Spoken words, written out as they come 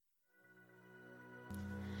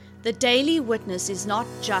The Daily Witness is not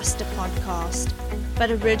just a podcast,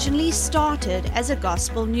 but originally started as a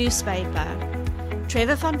gospel newspaper.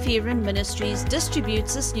 Trevor Van Vieren Ministries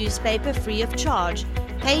distributes this newspaper free of charge,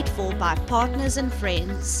 paid for by partners and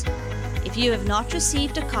friends. If you have not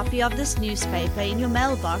received a copy of this newspaper in your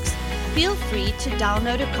mailbox, feel free to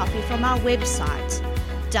download a copy from our website,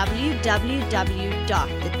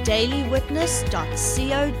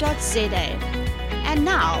 www.thedailywitness.co.za. And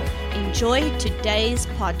now, enjoy today's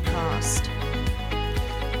podcast.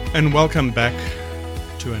 And welcome back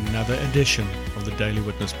to another edition of the Daily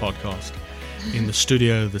Witness podcast. In the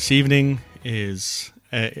studio this evening is,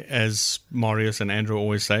 as Marius and Andrew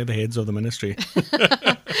always say, the heads of the ministry,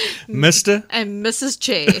 Mr. and Mrs.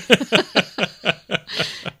 Che.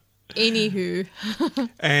 Anywho.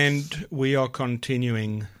 And we are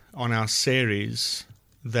continuing on our series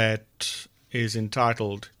that is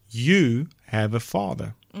entitled, You Have a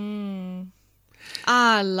Father.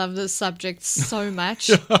 I love this subject so much.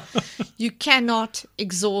 You cannot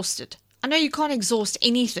exhaust it. I know you can't exhaust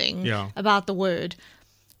anything about the word,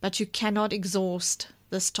 but you cannot exhaust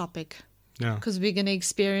this topic because we're going to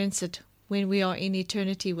experience it when we are in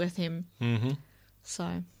eternity with Him. Mm-hmm.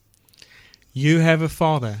 So, you have a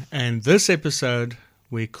father, and this episode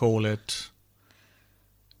we call it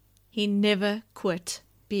He Never Quit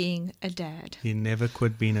Being a Dad. He never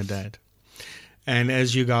quit being a dad. And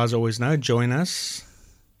as you guys always know, join us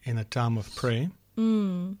in a time of prayer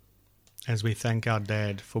as we thank our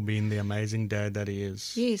dad for being the amazing dad that he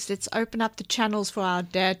is. Yes, let's open up the channels for our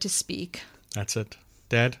dad to speak. That's it.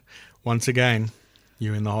 Dad, once again,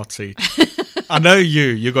 you're in the hot seat. I know you.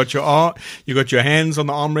 You got your hands on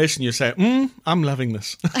the armrest and you say, I'm loving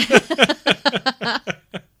this.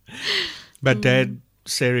 But Dad,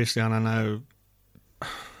 seriously, and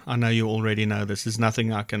I know you already know this. There's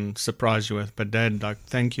nothing I can surprise you with. But Dad,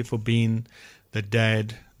 thank you for being the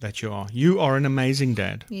dad that you are. You are an amazing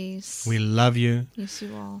dad. Yes. We love you. Yes,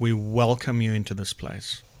 you are. We welcome you into this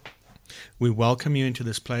place. We welcome you into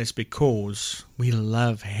this place because we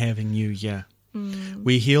love having you here.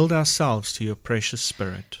 We yield ourselves to your precious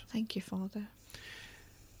Spirit. Thank you, Father.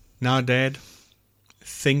 Now, Dad,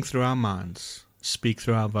 think through our minds. Speak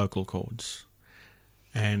through our vocal cords.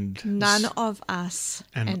 And none of us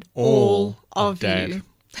and all of Dad. you.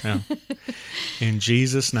 Yeah. In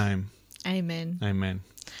Jesus' name. Amen. Amen.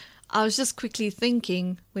 I was just quickly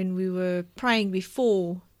thinking when we were praying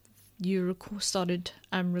before you started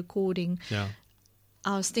recording. Yeah.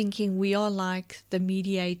 I was thinking we are like the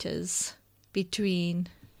mediators between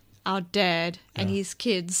our dad and his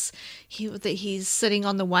kids. He's sitting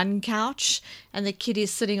on the one couch and the kid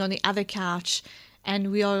is sitting on the other couch,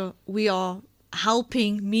 and we are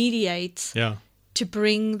helping mediate to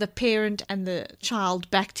bring the parent and the child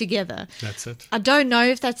back together. That's it. I don't know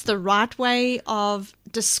if that's the right way of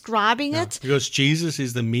describing it. Because Jesus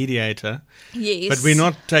is the mediator. Yes. But we're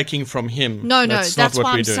not taking from him. No, that's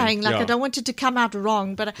why I'm doing. saying. I don't want it to come out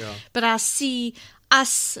wrong, but I see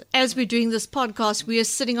us as we're doing this podcast, we are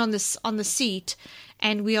sitting on the seat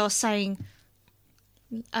and we are saying,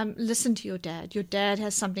 listen to your dad. Your dad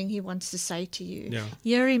has something he wants to say to you. Yeah.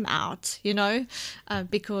 Hear him out,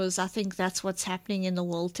 because I think that's what's happening in the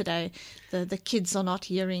world today. The kids are not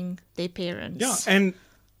hearing their parents. Yeah, and,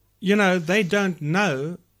 they don't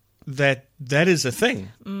know that is a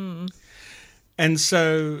thing. And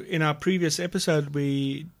so in our previous episode,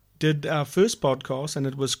 we did our first podcast, and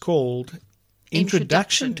it was called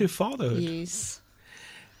Introduction to Fatherhood. Yes.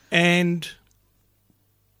 And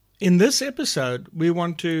in this episode, we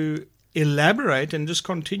want to elaborate and just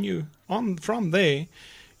continue on from there.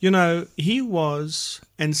 He was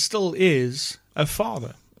and still is a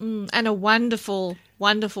father. And a wonderful,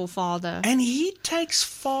 wonderful father. And he takes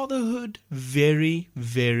fatherhood very,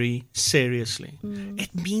 very seriously.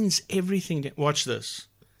 It means everything. Watch this.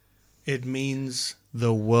 It means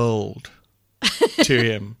the world to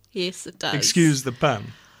him. Yes, it does. Excuse the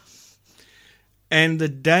pun. And the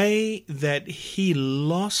day that he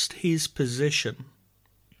lost his position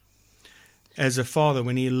as a father,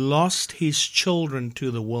 when he lost his children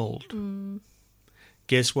to the world,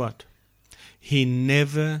 guess what? He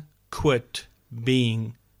never quit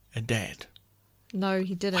being a dad. No,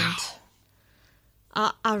 he didn't.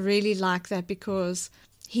 Wow. I really like that because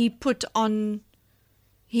he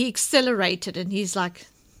accelerated and he's like,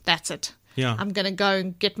 that's it. Yeah. I'm going to go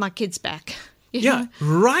and get my kids back. Yeah,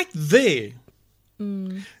 right there.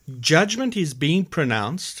 Judgment is being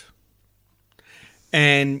pronounced,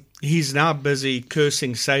 and he's now busy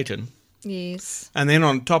cursing Satan. Yes. And then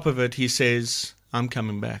on top of it, he says, I'm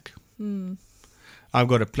coming back. I've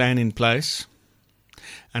got a plan in place,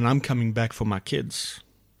 and I'm coming back for my kids.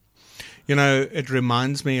 You know, it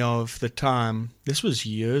reminds me of the time, this was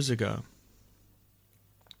years ago,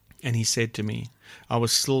 and he said to me, I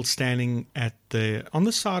was still standing on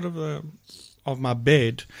the side of my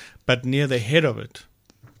bed, but near the head of it.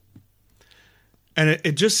 And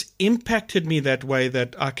it just impacted me that way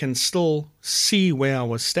that I can still see where I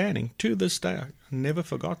was standing. To this day, I never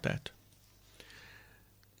forgot that.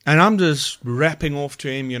 And I'm just rapping off to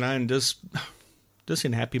him, you know, and just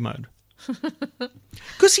in happy mode.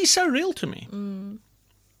 Because he's so real to me. Mm.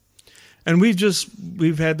 And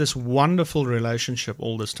we've had this wonderful relationship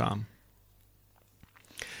all this time.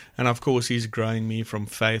 And of course, he's growing me from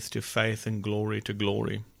faith to faith and glory to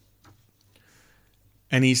glory.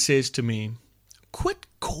 And he says to me, quit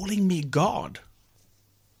calling me God.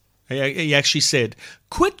 He actually said,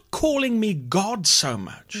 quit calling me God so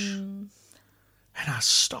much. Mm. And I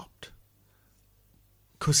stopped.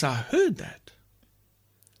 Because I heard that.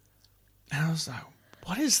 And I was like,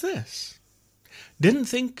 what is this? Didn't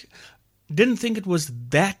think it was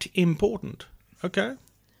that important. Okay,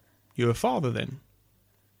 you're a father then.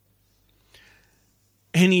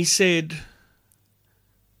 And he said,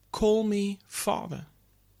 call me Father.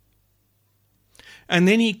 And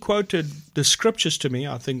then he quoted the scriptures to me.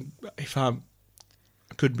 I think, if I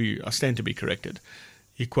stand to be corrected.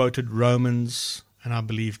 He quoted Romans and I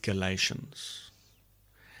believe Galatians.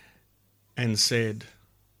 And said,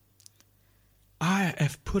 I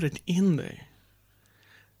have put it in there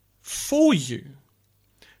for you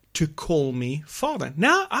to call me Father.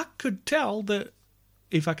 Now I could tell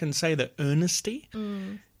if I can say, the earnesty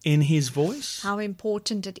in his voice. How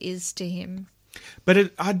important it is to him.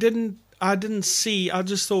 But I didn't see, I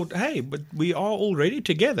just thought, hey, but we are already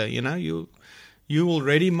together, you know, you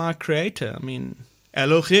already my creator. I mean,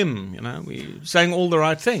 Elohim, you know, we're saying all the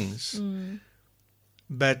right things.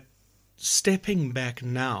 But stepping back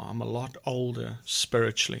now, I'm a lot older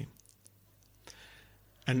spiritually.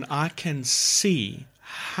 And I can see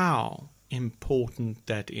how important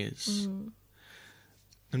that is.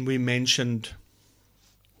 And we mentioned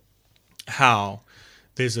how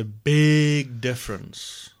there's a big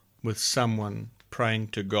difference with someone praying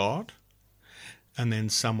to God and then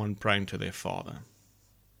someone praying to their Father.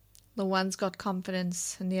 The one's got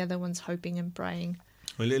confidence and the other one's hoping and praying.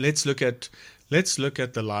 Well, let's look at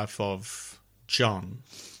the life of John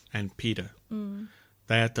and Peter.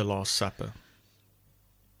 They had the Last Supper.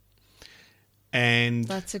 And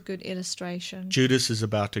that's a good illustration. Judas is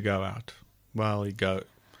about to go out. Well,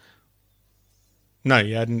 No,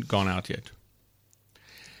 he hadn't gone out yet.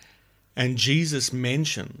 And Jesus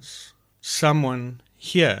mentions, someone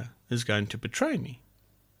here is going to betray me.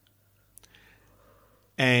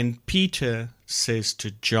 And Peter says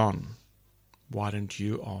to John, why don't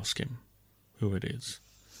you ask him who it is?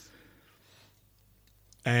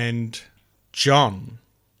 And John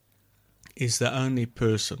is the only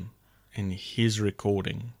person in his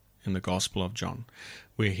recording in the Gospel of John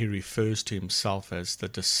where he refers to himself as the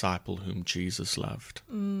disciple whom Jesus loved.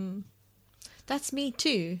 That's me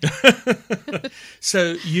too.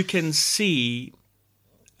 So you can see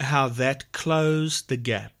how that closed the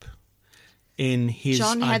gap in his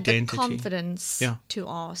John had identity. the confidence to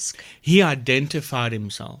ask. He identified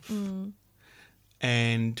himself.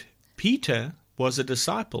 And Peter was a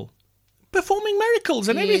disciple, performing miracles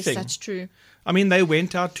and everything. Yes, that's true. I mean, they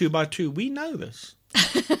went out 2 by 2. We know this.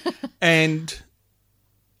 And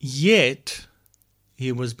yet,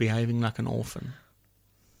 he was behaving like an orphan.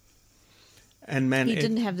 And man, he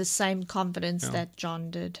didn't have the same confidence that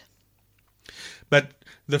John did. But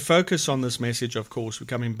the focus on this message, of course, we're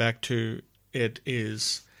coming back to it,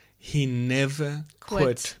 is he never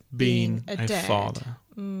quit being a father.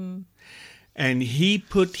 And he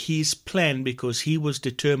put his plan because he was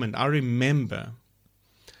determined. I remember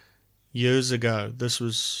years ago, this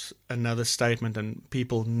was another statement, and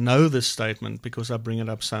people know this statement because I bring it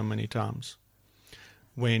up so many times,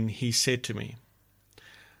 when he said to me,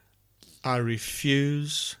 I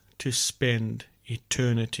refuse to spend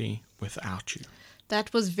eternity without you.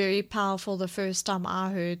 That was very powerful the first time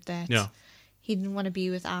I heard that. Yeah. He didn't want to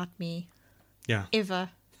be without me. Yeah. Ever.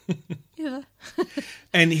 Ever.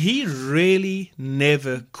 And he really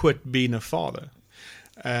never quit being a father.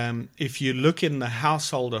 If you look in the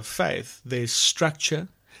household of faith, there's structure,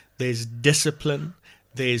 there's discipline,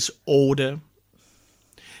 there's order.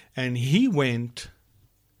 And he went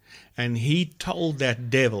and he told that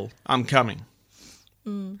devil, I'm coming.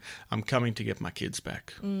 I'm coming to get my kids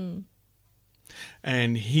back.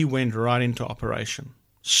 And he went right into operation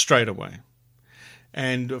straight away.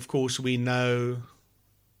 And of course, we know,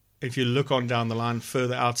 if you look on down the line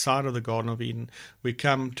further outside of the Garden of Eden, we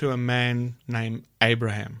come to a man named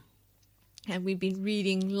Abraham. And we've been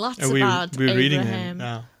reading lots And about we're reading him Abraham.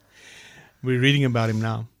 now. We're reading about him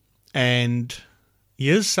now. And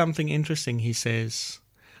here's something interesting. He says,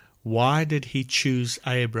 why did he choose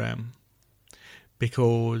Abraham?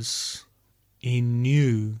 Because he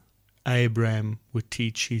knew Abraham would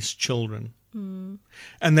teach his children.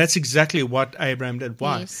 And that's exactly what Abraham did.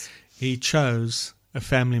 Why? Yes. He chose a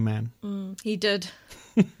family man. He did.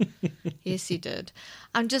 Yes, he did.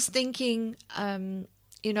 I'm just thinking,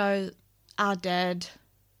 our dad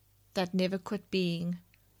that never quit being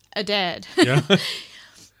a dad Yeah.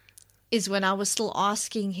 is when I was still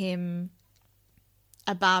asking him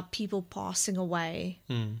about people passing away.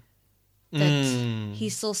 That he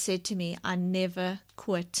still said to me, I never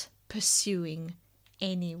quit pursuing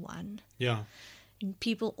anyone. Yeah. And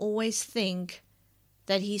people always think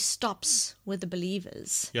that he stops with the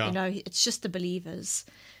believers. Yeah. It's just the believers.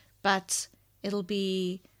 But it'll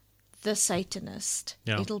be the Satanist.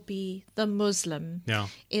 Yeah. It'll be the Muslim. Yeah.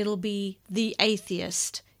 It'll be the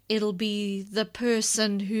atheist. It'll be the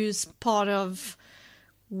person who's part of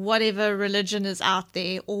whatever religion is out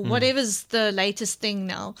there or whatever's the latest thing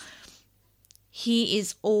now. He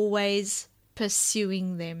is always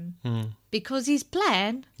pursuing them because his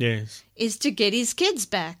plan Yes. is to get his kids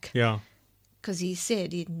back. Yeah. Because he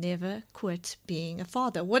said he'd never quit being a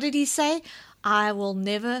father. What did he say? I will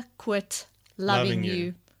never quit loving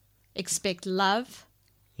you. Expect love,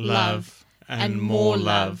 and more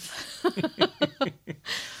love.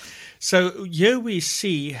 So here we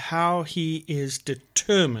see how he is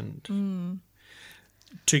determined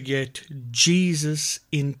to get Jesus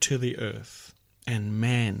into the earth. And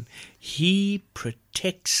man, he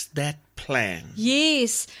protects that plan.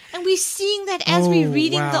 Yes, and we're seeing that as we're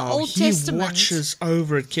reading the Old Testament. He watches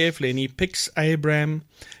over it carefully, and he picks Abraham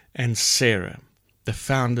and Sarah, the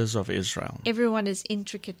founders of Israel. Everyone is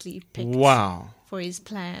intricately picked Wow. for his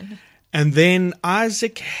plan. And then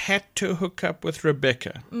Isaac had to hook up with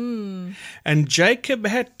Rebekah. And Jacob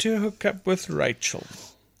had to hook up with Rachel.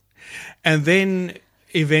 And then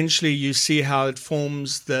eventually you see how it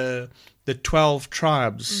forms the 12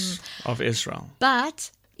 tribes of Israel.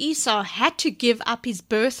 But Esau had to give up his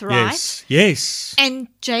birthright. Yes, yes. And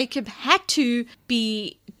Jacob had to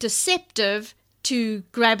be deceptive to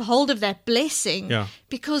grab hold of that blessing. Yeah.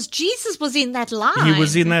 Because Jesus was in that line. He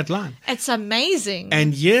was in that line. It's amazing.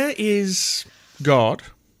 And here is God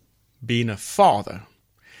being a father,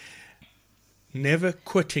 never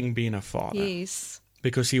quitting being a father. Yes.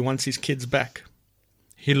 Because he wants his kids back.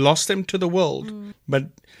 He lost them to the world, but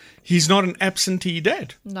he's not an absentee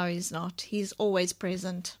dad. No, he's not. He's always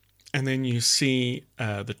present. And then you see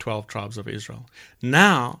the 12 tribes of Israel.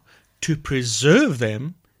 Now, to preserve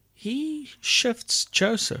them, he shifts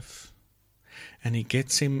Joseph and he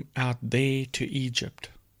gets him out there to Egypt.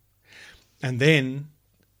 And then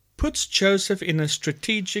puts Joseph in a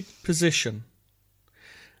strategic position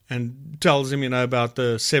and tells him, about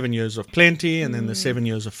the 7 years of plenty and then the 7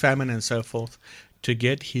 years of famine and so forth, to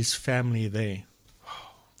get his family there.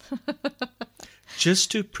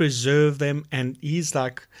 Just to preserve them. And he's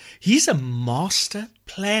a master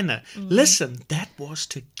planner. Listen, that was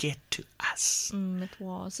to get to us. It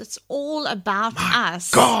was. It's all about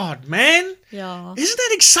us. God, man. Yeah. Isn't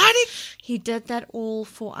that exciting? He did that all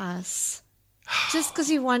for us. Just because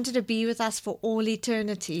he wanted to be with us for all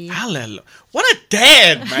eternity. Hallelujah. What a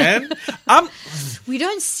dad, man. We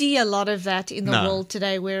don't see a lot of that in the No. world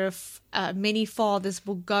today where many fathers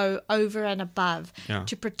will go over and above Yeah.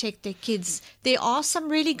 to protect their kids. There are some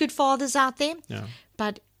really good fathers out there, Yeah.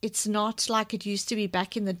 but it's not like it used to be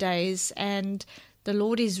back in the days. And the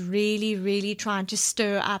Lord is really, really trying to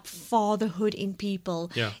stir up fatherhood in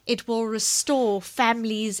people. Yeah. It will restore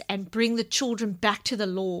families and bring the children back to the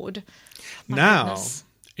Lord. My Now, goodness.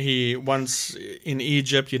 he once in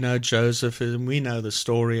Egypt, Joseph, and we know the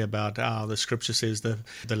story about how the scripture says the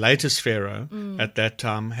latest Pharaoh at that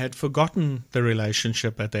time had forgotten the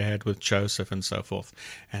relationship that they had with Joseph and so forth.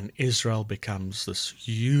 And Israel becomes this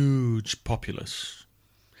huge populace.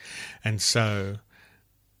 And so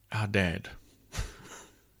our dad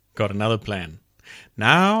got another plan.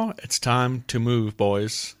 Now it's time to move,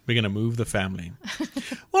 boys. We're going to move the family.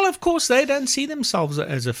 Well, of course, they don't see themselves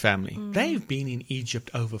as a family. They've been in Egypt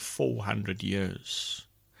over 400 years.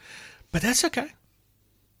 But that's okay.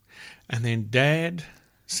 And then Dad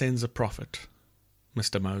sends a prophet,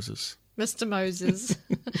 Mr. Moses. Mr. Moses.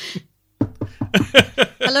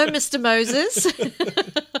 Hello, Mr. Moses.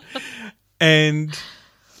 And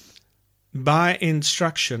by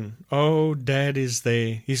instruction, Dad is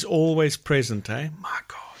there. He's always present, eh? My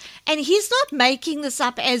God. And he's not making this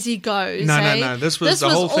up as he goes. No, eh? no. The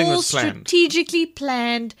whole thing was planned. Strategically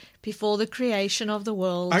planned before the creation of the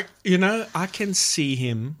world. I can see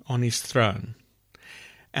him on his throne.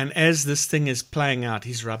 And as this thing is playing out,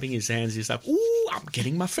 he's rubbing his hands. He's like, ooh, I'm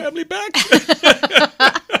getting my family back.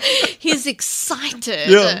 He's excited.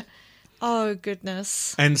 Yeah. Oh,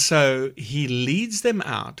 goodness. And so he leads them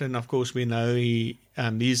out. And, of course, we know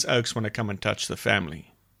these oaks want to come and touch the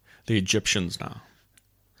family, the Egyptians now.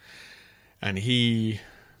 And he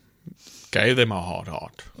gave them a hard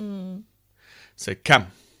heart. Said, come,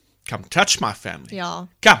 touch my family. Yeah.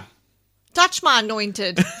 Come. Touch my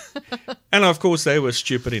anointed. And, of course, they were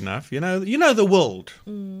stupid enough. You know the world.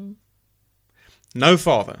 No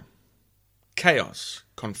father. Chaos.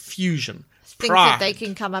 Confusion. Think pride. that they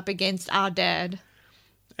can come up against our dad.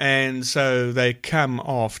 And so they come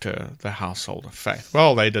after the household of faith.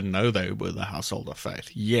 Well, they didn't know they were the household of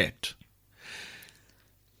faith yet.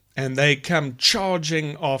 And they come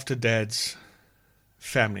charging after Dad's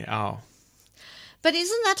family. But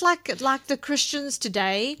isn't that like the Christians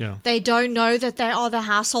today? Yeah. They don't know that they are the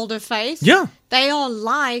household of faith. Yeah. They are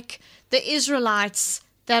like the Israelites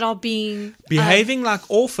that are behaving like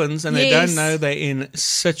orphans, and they yes. don't know they're in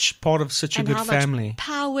such part of such a good family. Much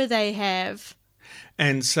power they have.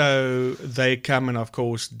 And so they come, and of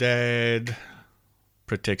course, Dad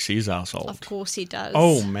protects his household. Of course he does.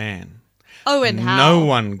 Oh, man. Oh, and how? No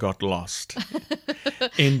one got lost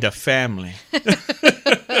in the family.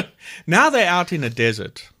 Now they're out in the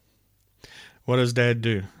desert. What does Dad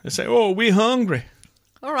do? They say, oh, we're hungry.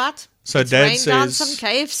 All right. So let's Dad rain says... down some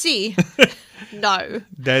KFC. No.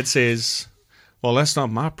 Dad says, well, that's not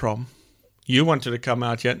my problem. You wanted to come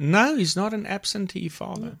out yet. No, he's not an absentee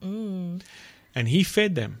father. And he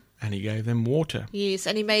fed them, and he gave them water. Yes,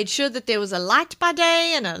 and he made sure that there was a light by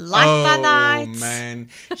day and a light by night. Oh, man.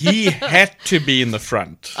 He had to be in the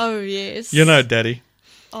front. Oh, yes. You know, Daddy.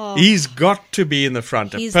 Oh. He's got to be in the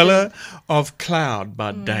front. He's a pillar of cloud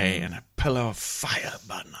by day and a pillar of fire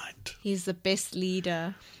by night. He's the best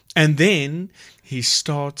leader. And then he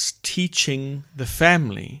starts teaching the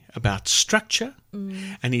family about structure,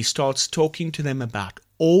 and he starts talking to them about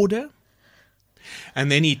order.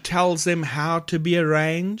 And then he tells them how to be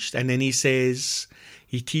arranged. And then he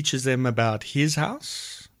teaches them about his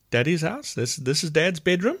house, Daddy's house. This is Dad's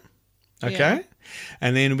bedroom. Okay. Yeah.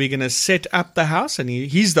 And then we're going to set up the house. And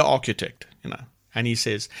he's the architect, And he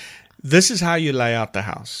says, this is how you lay out the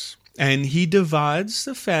house. And he divides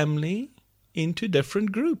the family into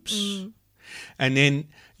different groups. And then,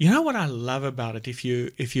 you know what I love about it? If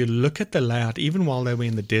you look at the layout, even while they were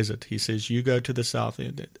in the desert, he says, you go to the south,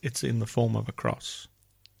 it's in the form of a cross.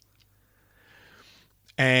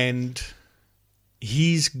 And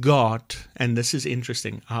he's got, and this is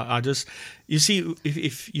interesting, you see,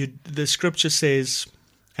 the scripture says,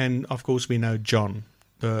 and of course we know John,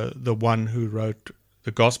 the one who wrote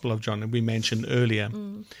the Gospel of John, that we mentioned earlier,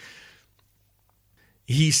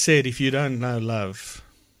 he said, if you don't know love,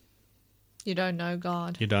 you don't know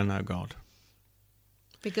God. You don't know God.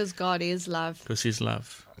 Because God is love. Because he's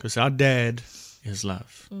love. Because our dad is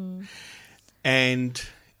love. And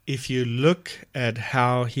if you look at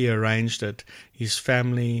how he arranged it, his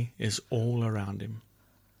family is all around him.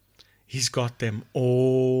 He's got them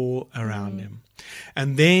all around him.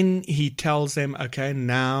 And then he tells them, okay,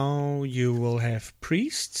 now you will have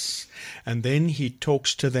priests. And then he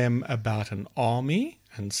talks to them about an army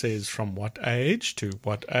and says from what age to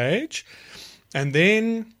what age. And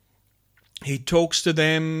then he talks to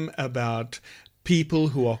them about people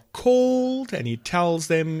who are called, and he tells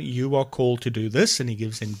them you are called to do this, and he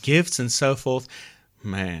gives them gifts and so forth.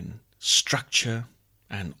 Man, structure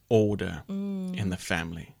and order in the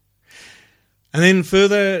family. And then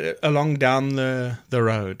further along down the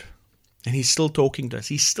road, and he's still talking to us.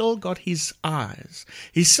 He's still got his eyes.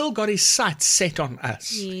 He's still got his sights set on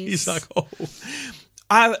us. Yes. He's like, oh,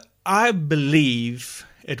 I believe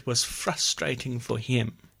it was frustrating for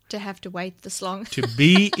him To have to wait this long. to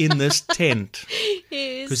be in this tent,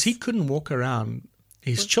 Yes. because he couldn't walk around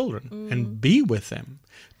his children and be with them,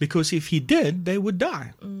 because if he did, they would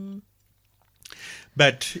die.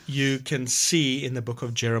 But you can see in the book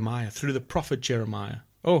of Jeremiah, through the prophet Jeremiah,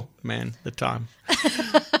 oh man, the time.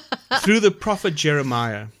 Through the prophet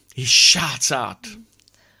Jeremiah, he shouts out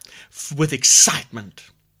with excitement,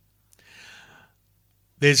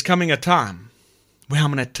 there's coming a time where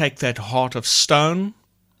I'm going to take that heart of stone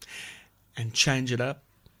and change it up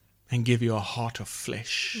and give you a heart of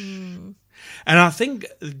flesh. And I think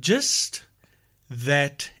just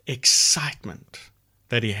that excitement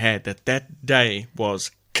that he had, that day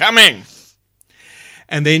was coming.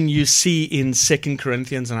 And then you see in 2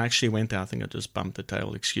 Corinthians, and I actually went there, I think I just bumped the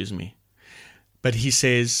tail, excuse me. But he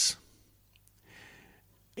says,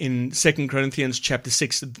 in 2 Corinthians chapter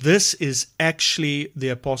 6. This is actually the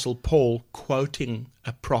Apostle Paul quoting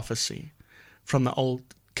a prophecy from the Old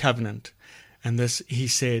Covenant. And this, he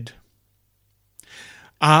said,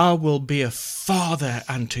 I will be a father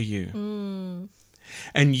unto you,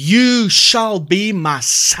 and you shall be my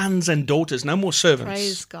sons and daughters. No more servants.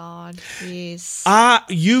 Praise God. Yes.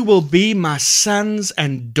 You will be my sons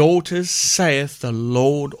and daughters, saith the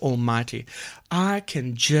Lord Almighty. I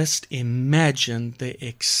can just imagine the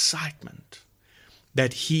excitement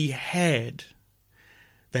that he had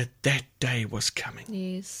that day was coming.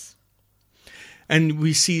 Yes. And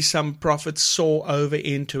we see some prophets saw over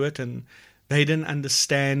into it and they didn't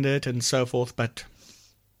understand it and so forth, but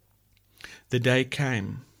the day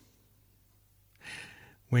came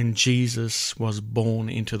when Jesus was born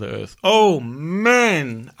into the earth. Oh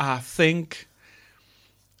man, I think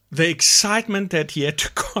the excitement that he had to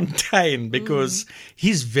contain, because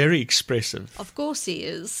he's very expressive. Of course he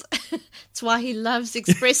is. It's why he loves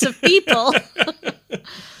expressive people.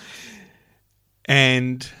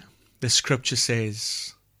 And the scripture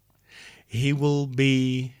says he will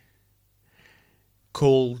be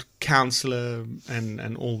called Counselor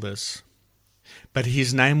and all this. But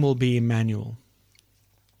his name will be Emmanuel.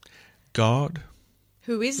 God.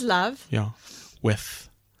 Who is love. Yeah. With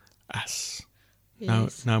us.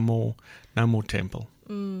 Yes. No more temple.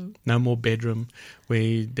 No more bedroom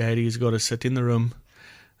where daddy's got to sit in the room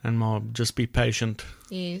and mom just be patient.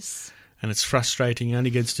 Yes. And it's frustrating. He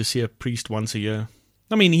only gets to see a priest once a year.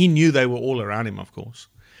 I mean, he knew they were all around him, of course.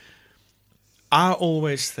 I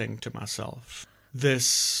always think to myself,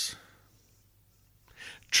 this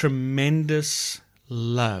tremendous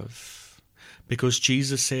love, because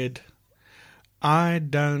Jesus said, I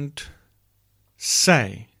don't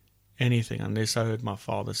say anything unless I heard my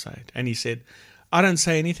Father say it. And he said, I don't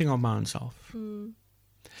say anything of my own self. And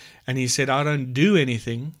he said, I don't do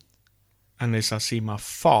anything unless I see my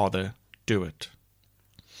Father do it.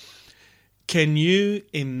 Can you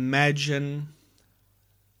imagine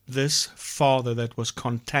this Father that was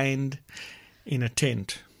contained in a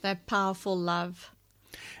tent? That powerful love.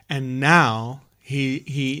 And now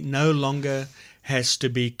he no longer has to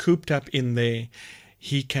be cooped up in there.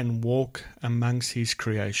 He can walk amongst his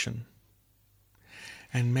creation.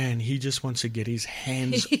 And man, he just wants to get his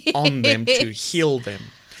hands on them to heal them.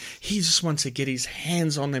 He just wants to get his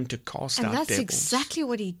hands on them to cast out devils. And that's exactly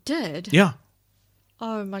what he did. Yeah.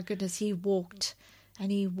 Oh my goodness, he walked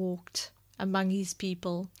and he walked among his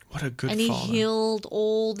people. What a good Father. And he healed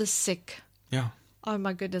all the sick. Yeah. Oh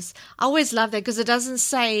my goodness. I always love that because it doesn't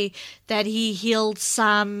say that he healed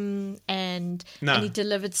some and he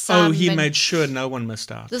delivered some. Oh, he made sure no one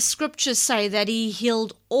missed out. The scriptures say that he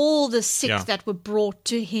healed all the sick that were brought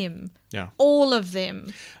to him. Yeah. All of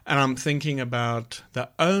them. And I'm thinking about the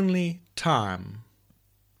only time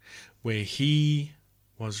where he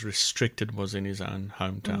was restricted was in his own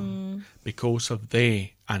hometown because of their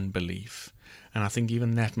unbelief. And I think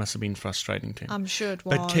even that must have been frustrating to him. I'm sure it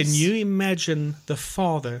was. But can you imagine the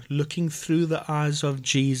Father looking through the eyes of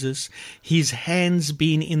Jesus, his hands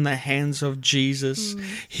being in the hands of Jesus,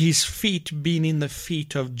 his feet being in the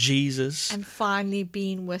feet of Jesus? And finally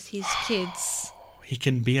being with his kids. He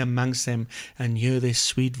can be amongst them and hear their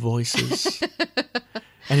sweet voices.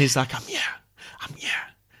 And he's like, I'm here, I'm here,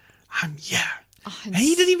 I'm here. Oh, and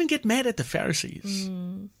he didn't even get mad at the Pharisees.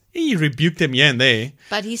 He rebuked them here and there.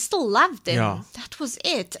 But he still loved them. Yeah. That was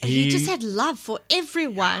it. He just had love for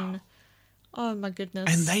everyone. Yeah. Oh, my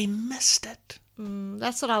goodness. And they missed it.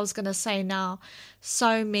 That's what I was going to say now.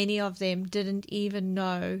 So many of them didn't even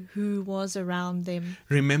know who was around them.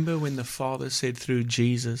 Remember when the Father said through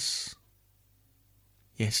Jesus,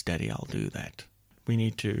 yes, Daddy, I'll do that. We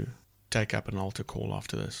need to take up an altar call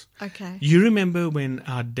after this. Okay. You remember when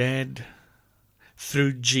our dad,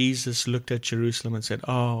 through Jesus, looked at Jerusalem and said,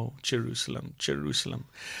 oh, Jerusalem, Jerusalem,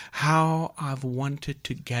 how I've wanted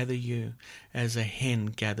to gather you as a hen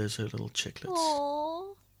gathers her little chicklets.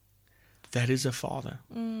 Aww. That is a father.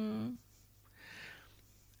 And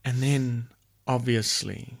then,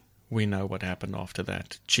 obviously, we know what happened after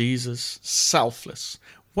that. Jesus, selfless.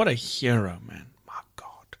 What a hero, man. My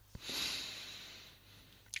God.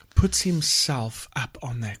 Puts himself up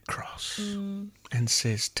on that cross and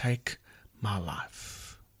says, take my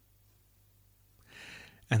life.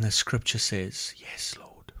 And the scripture says, yes,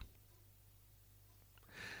 Lord.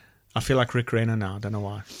 I feel like Rick Renner now. I don't know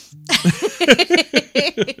why.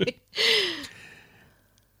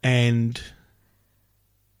 And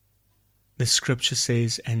the scripture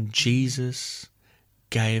says, and Jesus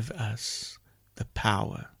gave us the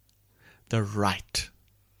power, the right,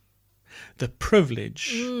 the privilege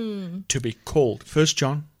to be called.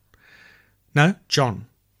 John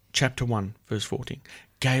chapter 1, verse 14,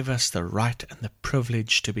 gave us the right and the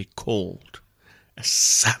privilege to be called a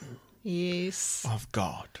son Yes. of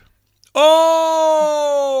God.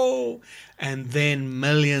 Oh! And then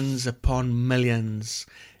millions upon millions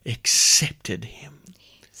accepted him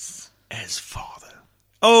as Father.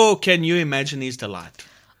 Oh, can you imagine his delight?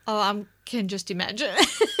 Oh, I can just imagine.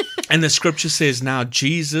 And the scripture says now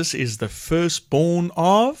Jesus is the firstborn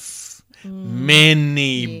of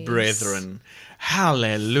many yes. brethren.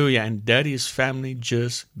 Hallelujah. And Daddy's family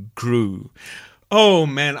just grew. Oh,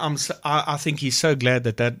 man, I think he's so glad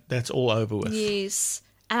that's all over with. Yes.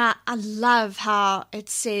 And I love how it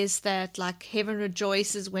says that like heaven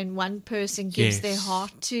rejoices when one person gives their Yes.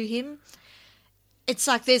 heart to him. It's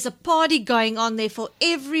like there's a party going on there for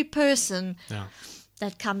every person Yeah.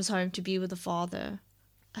 that comes home to be with the Father.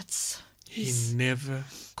 He never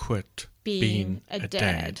quit being being a a dad.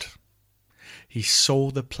 dad. He saw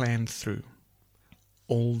the plan through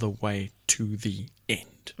all the way to the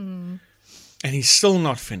end. And he's still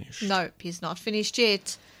not finished. Nope, he's not finished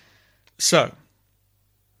yet. So,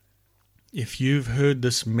 if you've heard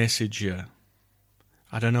this message here,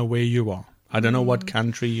 I don't know where you are. I don't know what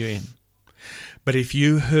country you're in. But if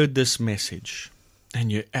you heard this message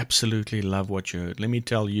and you absolutely love what you heard, let me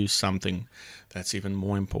tell you something that's even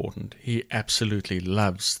more important. He absolutely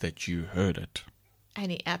loves that you heard it. And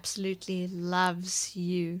he absolutely loves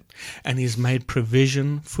you. And he's made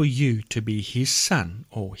provision for you to be his son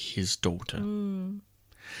or his daughter. And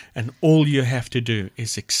all you have to do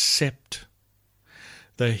is accept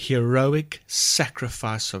the heroic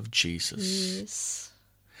sacrifice of Jesus. Yes.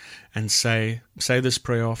 And say this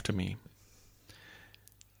prayer after me.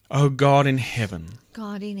 Oh God in heaven,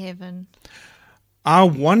 God in heaven, I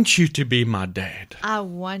want you to be my dad. I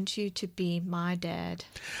want you to be my dad.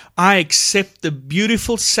 I accept the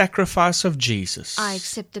beautiful sacrifice of Jesus. I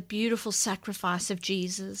accept the beautiful sacrifice of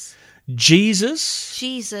Jesus. Jesus,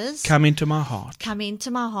 Jesus, come into my heart. come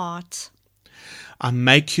into my heart. I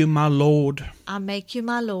make you my Lord. I make you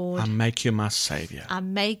my Lord. I make you my Savior. I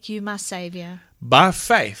make you my Savior. By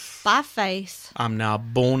faith, By faith, I'm now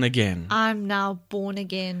born again. I'm now born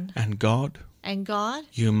again. And God, And God,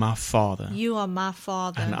 you're my Father. you are my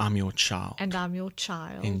Father. And I'm your child. And I'm your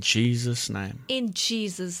child. In Jesus' name. In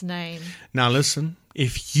Jesus' name. Now listen,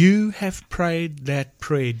 if you have prayed that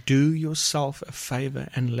prayer, do yourself a favor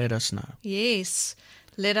and let us know. Yes.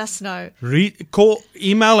 Let us know.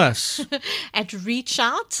 Email us. At reach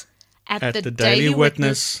out at At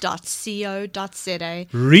thedailywitness.co.za.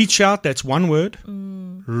 Reach out, that's one word.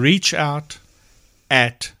 Reach out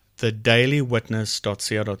at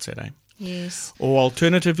thedailywitness.co.za. Yes. Or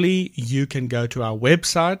alternatively, you can go to our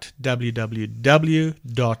website,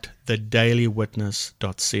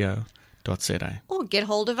 www.thedailywitness.co.za. Or get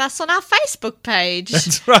hold of us on our Facebook page.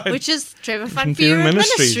 That's right. Which is Trevor Van Van Vuuren Vuuren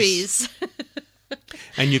Ministries.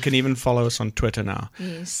 And you can even follow us on Twitter now.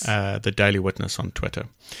 Yes. The Daily Witness on Twitter.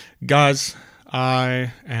 Guys,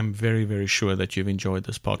 I am very, very sure that you've enjoyed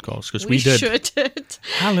this podcast because we did. sure did.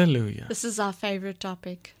 Hallelujah. This is our favorite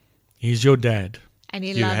topic. He's your dad. And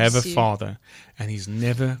he You loves have a you. father, and he's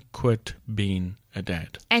never quit being a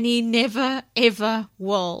dad. And he never, ever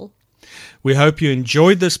will. We hope you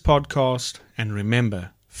enjoyed this podcast, and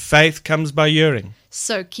remember, faith comes by hearing.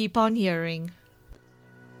 So keep on hearing.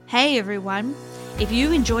 Hey everyone, if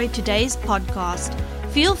you enjoyed today's podcast,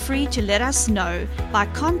 feel free to let us know by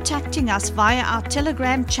contacting us via our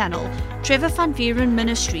Telegram channel, Trevor Van Vuuren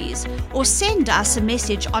Ministries, or send us a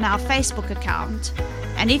message on our Facebook account.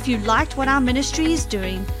 And if you liked what our ministry is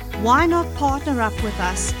doing, why not partner up with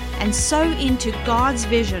us and sow into God's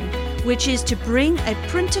vision, which is to bring a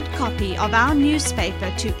printed copy of our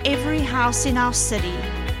newspaper to every house in our city.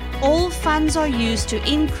 All funds are used to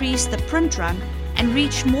increase the print run and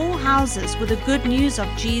reach more houses with the good news of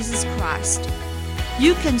Jesus Christ.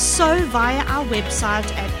 You can sow via our website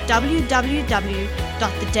at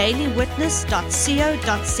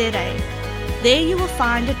www.thedailywitness.co.za. There you will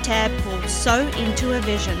find a tab called Sow into a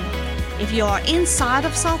Vision. If you are inside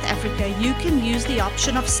of South Africa, you can use the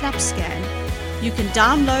option of SnapScan. You can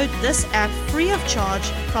download this app free of charge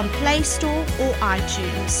from Play Store or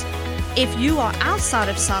iTunes. If you are outside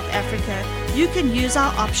of South Africa, you can use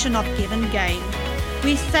our option of Give and Gain.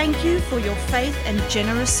 We thank you for your faith and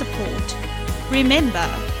generous support. Remember,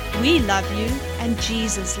 we love you and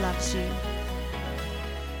Jesus loves you.